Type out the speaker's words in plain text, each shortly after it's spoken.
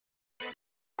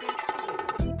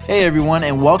Hey everyone,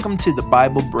 and welcome to the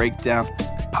Bible Breakdown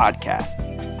Podcast.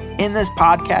 In this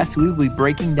podcast, we will be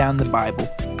breaking down the Bible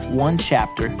one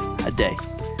chapter a day.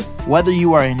 Whether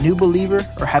you are a new believer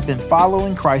or have been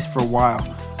following Christ for a while,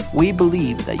 we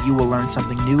believe that you will learn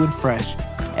something new and fresh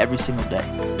every single day.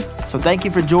 So thank you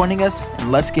for joining us,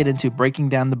 and let's get into breaking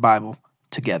down the Bible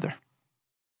together.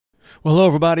 Well, hello,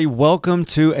 everybody. Welcome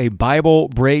to a Bible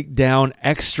Breakdown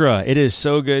Extra. It is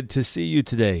so good to see you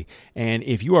today. And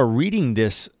if you are reading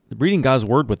God's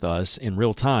Word with us in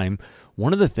real time,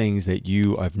 one of the things that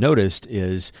you have noticed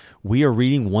is we are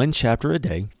reading one chapter a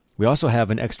day. We also have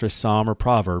an extra psalm or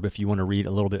proverb if you want to read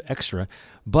a little bit extra,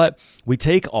 but we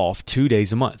take off 2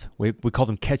 days a month. We call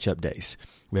them catch-up days.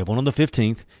 We have one on the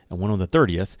 15th and one on the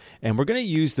 30th, and we're going to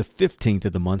use the 15th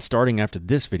of the month starting after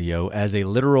this video as a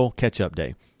literal catch-up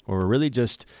day, where we're really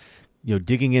just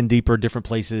digging in deeper, different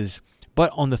places.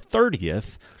 But on the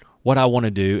 30th, what I want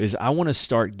to do is I want to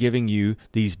start giving you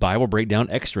these Bible breakdown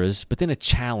extras, but then a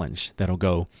challenge that'll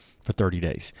go for 30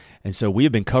 days. And so we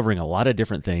have been covering a lot of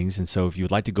different things. And so if you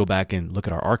would like to go back and look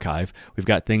at our archive, we've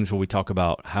got things where we talk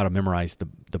about how to memorize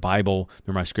the Bible,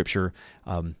 memorize Scripture,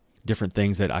 different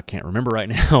things that I can't remember right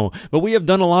now, but we have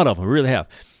done a lot of them. We really have.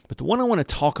 But the one I want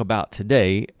to talk about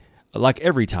today, like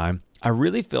every time, I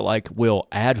really feel like will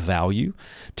add value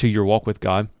to your walk with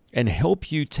God and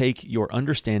help you take your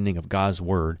understanding of God's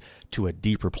Word to a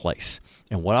deeper place.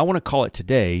 And what I want to call it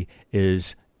today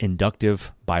is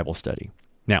inductive Bible study.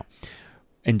 Now,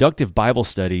 inductive Bible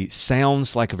study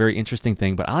sounds like a very interesting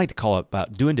thing, but I like to call it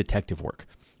about doing detective work,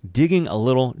 digging a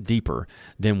little deeper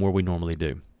than where we normally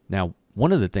do. Now,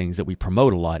 one of the things that we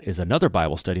promote a lot is another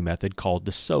Bible study method called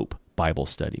the SOAP Bible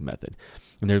study method.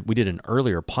 And we did an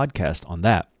earlier podcast on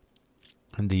that.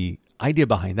 And the idea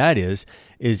behind that is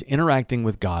interacting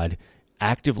with God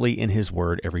actively in His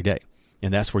Word every day.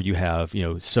 And that's where you have,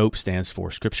 SOAP stands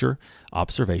for Scripture,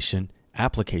 Observation,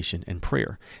 Application, and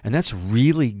Prayer. And that's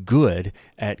really good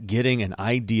at getting an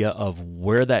idea of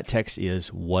where that text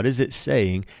is, what is it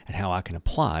saying, and how I can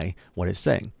apply what it's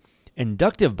saying.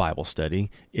 Inductive Bible study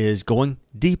is going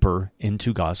deeper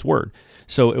into God's Word.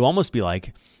 So it will almost be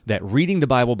like that reading the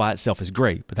Bible by itself is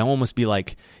great, but that will almost be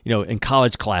like, in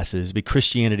college classes, be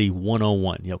Christianity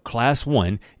 101. Class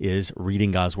 1 is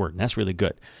reading God's Word, and that's really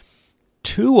good.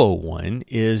 201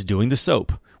 is doing the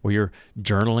SOAP, where you're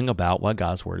journaling about what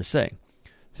God's Word is saying.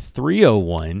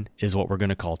 301 is what we're going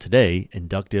to call today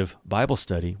inductive Bible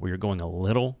study, where you're going a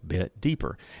little bit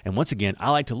deeper. And once again, I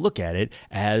like to look at it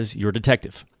as your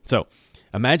detective. So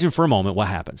imagine for a moment what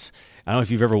happens. I don't know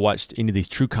if you've ever watched any of these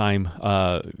true crime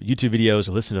YouTube videos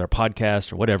or listened to our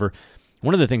podcast or whatever.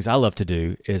 One of the things I love to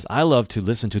do is I love to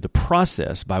listen to the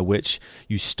process by which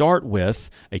you start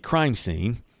with a crime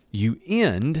scene, you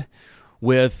end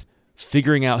with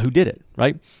figuring out who did it,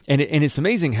 right? And it's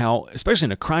amazing how, especially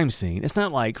in a crime scene, it's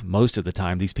not like most of the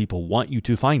time these people want you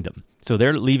to find them. So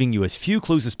they're leaving you as few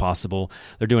clues as possible.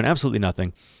 They're doing absolutely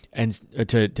nothing and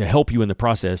to help you in the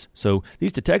process. So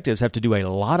these detectives have to do a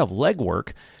lot of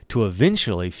legwork to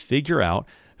eventually figure out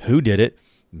who did it,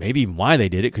 maybe even why they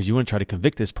did it, because you want to try to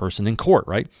convict this person in court,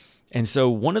 right? And so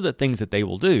one of the things that they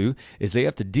will do is they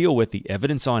have to deal with the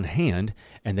evidence on hand,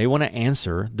 and they want to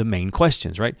answer the main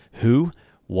questions, right? Who,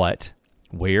 what,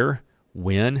 where,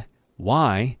 when,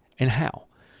 why, and how.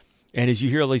 And as you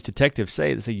hear all these detectives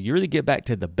say, they say you really get back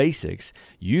to the basics.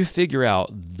 You figure out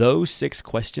those 6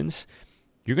 questions,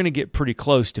 you're going to get pretty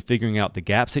close to figuring out the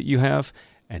gaps that you have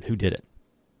and who did it.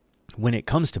 When it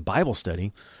comes to Bible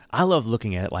study, I love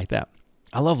looking at it like that.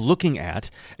 I love looking at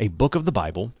a book of the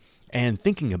Bible and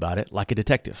thinking about it like a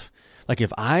detective. Like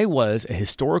if I was a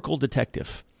historical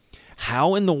detective,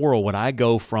 how in the world would I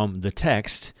go from the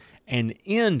text and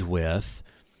end with,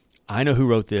 I know who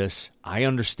wrote this, I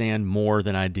understand more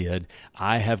than I did,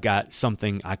 I have got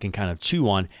something I can kind of chew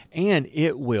on, and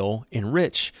it will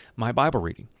enrich my Bible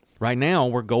reading. Right now,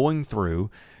 we're going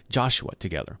through Joshua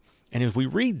together. And as we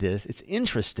read this, it's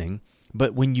interesting,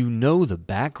 but when you know the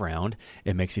background,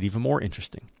 it makes it even more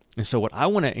interesting. And so what I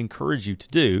want to encourage you to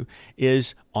do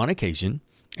is, on occasion,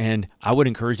 and I would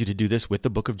encourage you to do this with the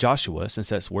book of Joshua, since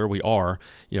that's where we are,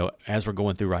 as we're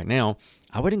going through right now,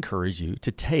 I would encourage you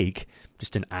to take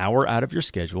just an hour out of your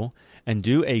schedule and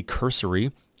do a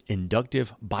cursory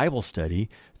inductive Bible study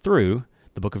through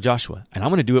the book of Joshua. And I'm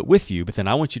going to do it with you, but then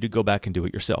I want you to go back and do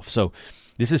it yourself. So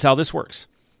this is how this works,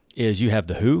 is you have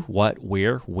the who, what,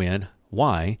 where, when,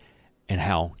 why, and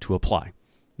how to apply.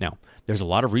 Now, there's a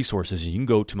lot of resources. You can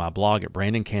go to my blog at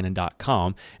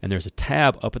brandoncannon.com, and there's a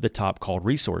tab up at the top called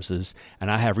Resources, and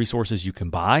I have resources you can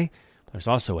buy. There's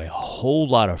also a whole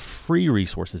lot of free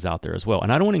resources out there as well.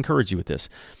 And I don't want to encourage you with this.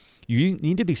 You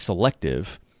need to be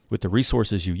selective with the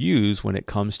resources you use when it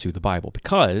comes to the Bible,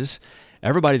 because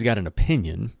everybody's got an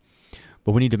opinion,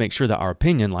 but we need to make sure that our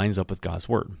opinion lines up with God's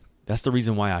Word. That's the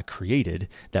reason why I created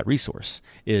that resource,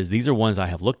 is these are ones I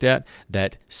have looked at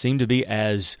that seem to be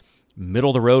as middle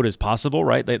of the road as possible,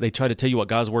 right? They try to tell you what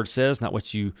God's Word says, not what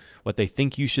they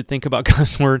think you should think about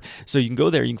God's Word. So you can go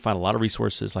there, you can find a lot of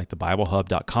resources like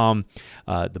thebiblehub.com,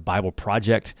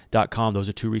 thebibleproject.com. Those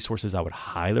are two resources I would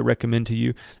highly recommend to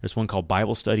you. There's one called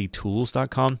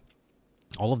biblestudytools.com.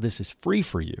 All of this is free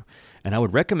for you, and I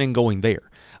would recommend going there.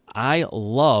 I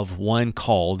love one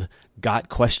called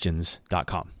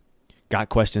gotquestions.com.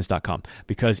 Gotquestions.com,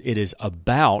 because it is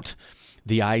about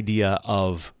the idea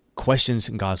of questions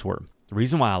in God's Word. The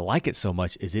reason why I like it so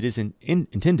much is it is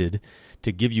intended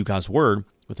to give you God's Word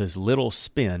with as little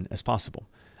spin as possible.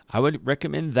 I would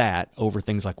recommend that over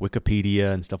things like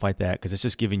Wikipedia and stuff like that, because it's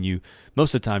just giving you,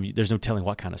 most of the time, there's no telling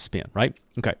what kind of spin, right?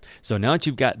 Okay, so now that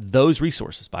you've got those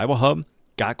resources, Bible Hub,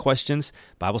 Got Questions,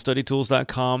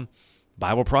 BibleStudyTools.com,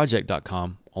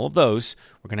 BibleProject.com, all of those,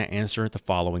 we're going to answer the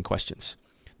following questions.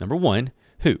 Number one,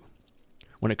 who?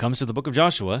 When it comes to the book of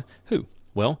Joshua, who?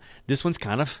 Well, this one's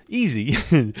kind of easy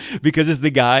because it's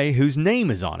the guy whose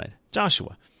name is on it,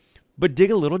 Joshua. But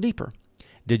dig a little deeper.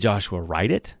 Did Joshua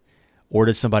write it, or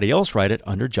did somebody else write it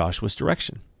under Joshua's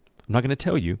direction? I'm not going to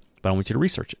tell you, but I want you to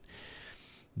research it.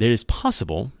 It is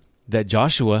possible that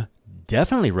Joshua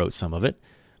definitely wrote some of it,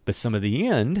 but some of the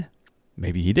end,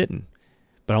 maybe he didn't.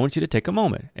 But I want you to take a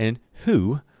moment. And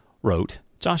who wrote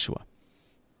Joshua?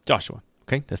 Joshua.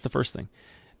 Okay, that's the first thing.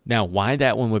 Now, why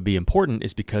that one would be important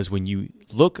is because when you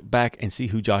look back and see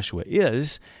who Joshua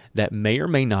is, that may or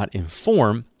may not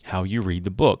inform how you read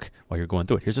the book while you're going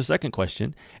through it. Here's the second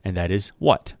question, and that is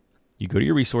what? You go to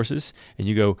your resources and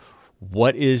you go,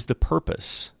 what is the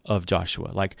purpose of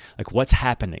Joshua? Like what's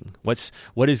happening?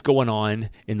 What is going on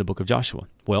in the book of Joshua?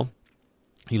 Well,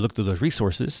 you look through those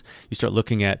resources, you start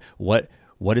looking at what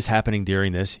is happening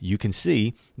during this. You can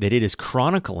see that it is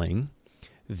chronicling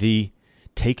the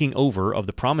taking over of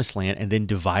the promised land and then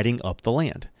dividing up the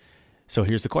land. So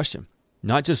here's the question.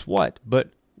 Not just what, but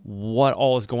what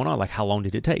all is going on? Like, how long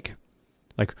did it take?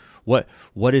 Like, what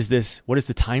is this? What is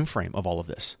the time frame of all of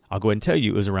this? I'll go ahead and tell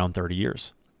you it was around 30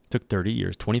 years. It took 30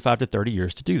 years, 25 to 30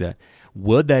 years to do that.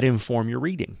 Would that inform your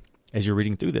reading as you're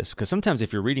reading through this? Because sometimes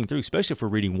if you're reading through, especially if we're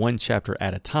reading one chapter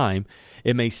at a time,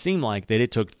 it may seem like that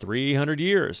it took 300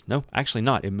 years. No, actually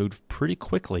not. It moved pretty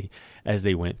quickly as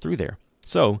they went through there.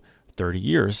 So 30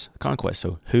 years conquest.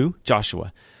 So who?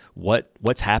 Joshua.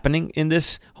 What's happening in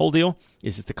this whole deal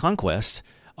is that the conquest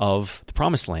of the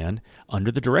promised land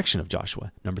under the direction of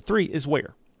Joshua. Number 3 is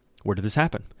where. Where did this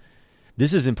happen?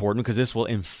 This is important because this will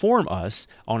inform us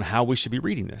on how we should be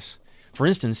reading this. For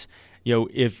instance,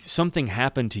 if something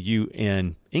happened to you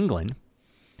in England,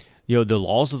 the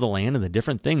laws of the land and the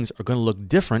different things are going to look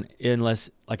different unless,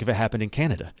 like if it happened in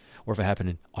Canada, or if it happened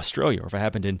in Australia, or if it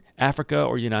happened in Africa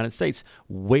or United States.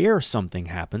 Where something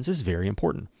happens is very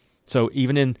important. So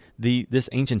even in this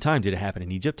ancient time, did it happen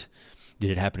in Egypt?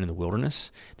 Did it happen in the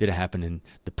wilderness? Did it happen in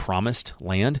the promised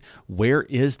land? Where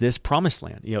is this promised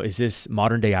land? Is this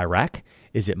modern day Iraq?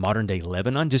 Is it modern day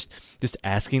Lebanon? Just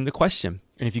asking the question.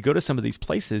 And if you go to some of these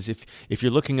places, if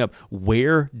you're looking up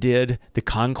where did the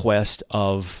conquest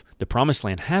of the promised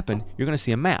land happen, you're going to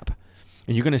see a map.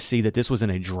 And you're going to see that this was in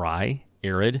a dry,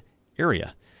 arid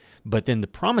area. But then the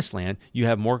promised land, you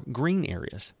have more green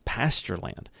areas, pasture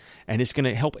land. And it's going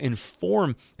to help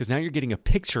inform, because now you're getting a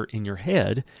picture in your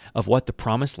head of what the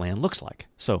promised land looks like.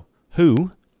 So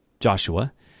who?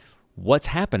 Joshua. What's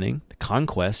happening? The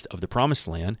conquest of the promised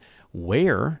land.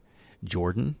 Where?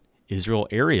 Jordan, Israel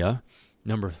area.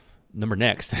 Number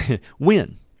next.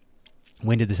 When?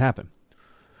 When did this happen?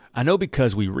 I know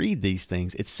because we read these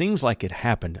things, it seems like it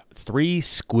happened 3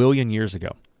 squillion years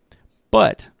ago.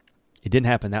 But it didn't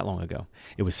happen that long ago.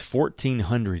 It was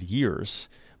 1,400 years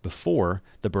before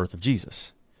the birth of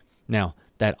Jesus. Now,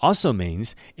 that also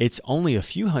means it's only a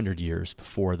few hundred years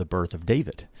before the birth of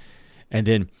David. And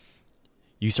then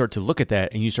you start to look at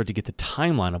that and you start to get the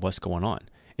timeline of what's going on.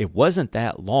 It wasn't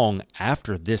that long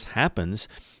after this happens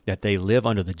that they live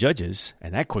under the judges,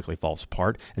 and that quickly falls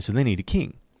apart, and so they need a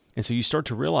king. And so you start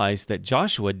to realize that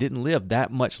Joshua didn't live that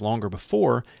much longer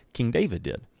before King David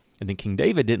did. And then King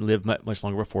David didn't live much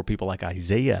longer before people like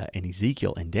Isaiah and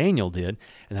Ezekiel and Daniel did,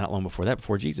 and not long before that,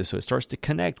 before Jesus. So it starts to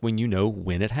connect when you know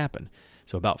when it happened.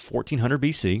 So about 1400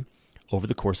 BC, over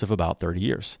the course of about 30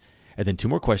 years. And then 2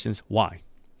 more questions. Why?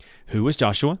 Who was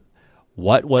Joshua?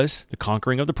 What was the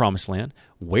conquering of the promised land?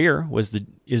 Where was the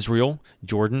Israel,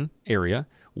 Jordan area?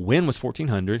 When was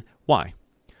 1400? Why?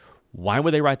 Why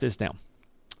would they write this down?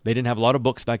 They didn't have a lot of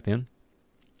books back then.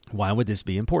 Why would this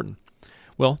be important?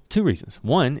 Well, two reasons.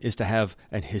 One is to have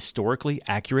an historically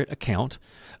accurate account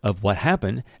of what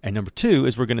happened. And number two,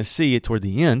 as we're going to see it toward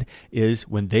the end, is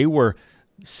when they were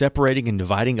separating and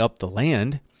dividing up the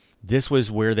land, this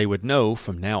was where they would know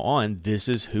from now on, this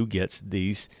is who gets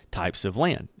these types of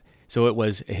land. So it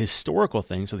was a historical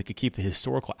thing so they could keep the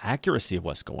historical accuracy of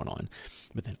what's going on.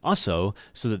 But then also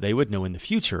so that they would know in the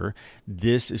future,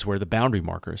 this is where the boundary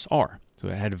markers are. So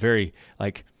it had a very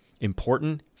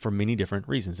important for many different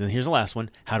reasons. And here's the last one.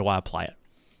 How do I apply it?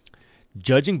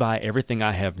 Judging by everything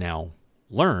I have now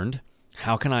learned,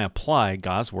 how can I apply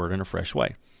God's word in a fresh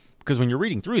way? Because when you're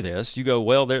reading through this, you go,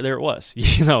 well, there it was,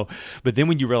 But then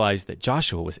when you realize that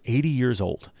Joshua was 80 years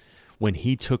old when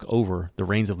he took over the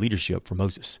reins of leadership for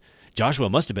Moses, Joshua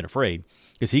must have been afraid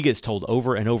because he gets told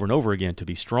over and over and over again to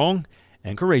be strong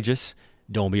and courageous,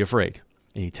 don't be afraid.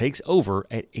 And he takes over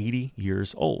at 80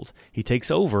 years old. He takes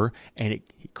over and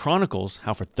it chronicles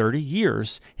how for 30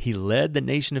 years he led the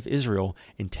nation of Israel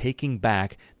in taking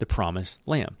back the promised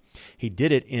land. He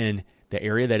did it in the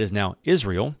area that is now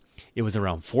Israel. It was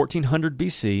around 1400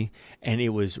 BC, and it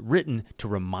was written to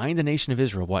remind the nation of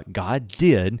Israel what God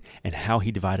did and how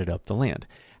he divided up the land.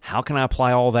 How can I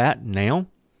apply all that now?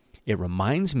 It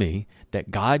reminds me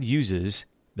that God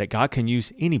can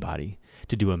use anybody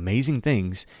to do amazing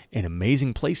things in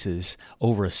amazing places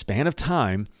over a span of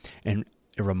time. And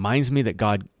it reminds me that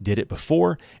God did it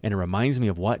before, and it reminds me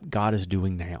of what God is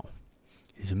doing now.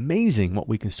 It's amazing what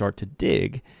we can start to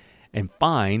dig and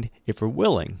find if we're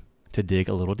willing to dig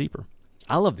a little deeper.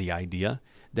 I love the idea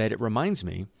that it reminds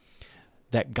me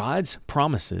that God's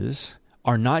promises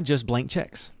are not just blank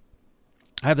checks.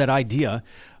 I have that idea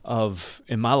of,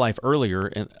 in my life earlier,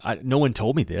 and no one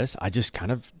told me this, I just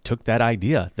kind of took that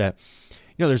idea that,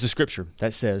 there's a scripture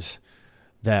that says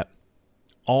that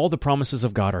all the promises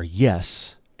of God are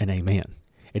yes and amen.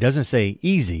 It doesn't say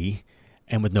easy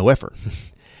and with no effort.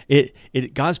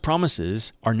 God's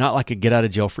promises are not like a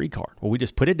get-out-of-jail-free card where we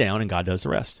just put it down and God does the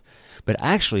rest. But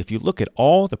actually, if you look at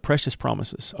all the precious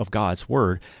promises of God's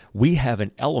word, we have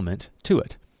an element to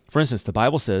it. For instance, the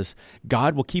Bible says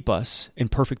God will keep us in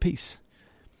perfect peace.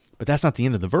 But that's not the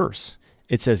end of the verse.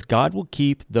 It says God will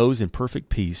keep those in perfect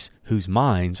peace whose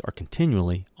minds are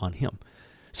continually on him.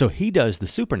 So he does the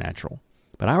supernatural,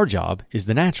 but our job is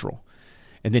the natural.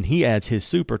 And then he adds his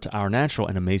super to our natural,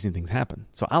 and amazing things happen.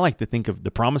 So I like to think of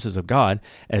the promises of God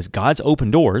as God's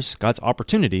open doors, God's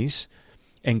opportunities,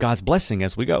 and God's blessing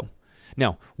as we go.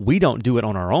 Now, we don't do it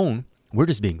on our own. We're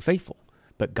just being faithful.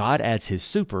 But God adds his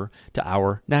super to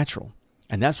our natural.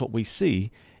 And that's what we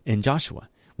see in Joshua.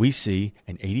 We see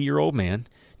an 80-year-old man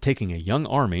taking a young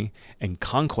army and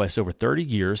conquest over 30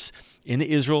 years in the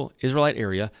Israelite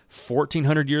area,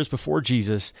 1,400 years before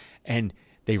Jesus, and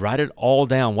they write it all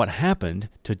down what happened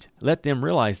to let them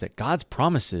realize that God's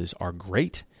promises are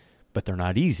great, but they're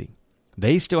not easy.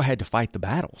 They still had to fight the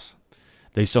battles.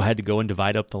 They still had to go and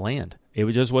divide up the land. It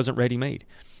just wasn't ready-made.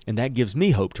 And that gives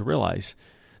me hope to realize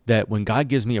that when God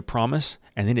gives me a promise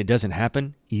and then it doesn't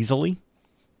happen easily,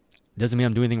 it doesn't mean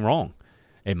I'm doing anything wrong.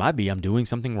 It might be I'm doing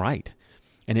something right.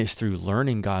 And it's through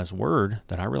learning God's word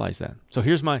that I realize that. So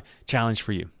here's my challenge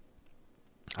for you.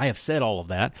 I have said all of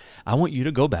that. I want you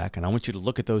to go back and I want you to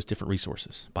look at those different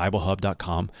resources.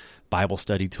 BibleHub.com,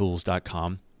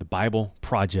 BibleStudyTools.com, the Bible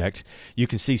Project. You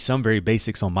can see some very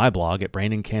basics on my blog at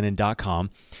BrandonCannon.com,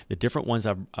 the different ones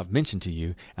I've mentioned to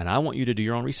you, and I want you to do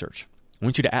your own research. I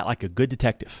want you to act like a good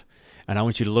detective, and I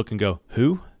want you to look and go,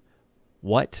 who,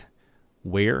 what,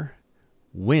 where,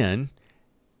 when,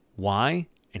 why,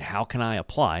 and how can I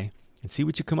apply, and see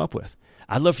what you come up with.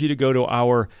 I'd love for you to go to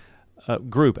our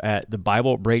group at the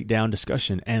Bible Breakdown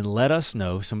Discussion and let us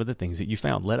know some of the things that you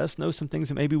found. Let us know some things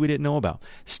that maybe we didn't know about.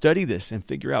 Study this and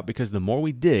figure out, because the more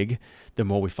we dig, the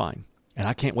more we find. And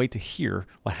I can't wait to hear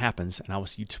what happens, and I will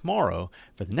see you tomorrow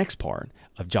for the next part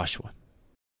of Joshua.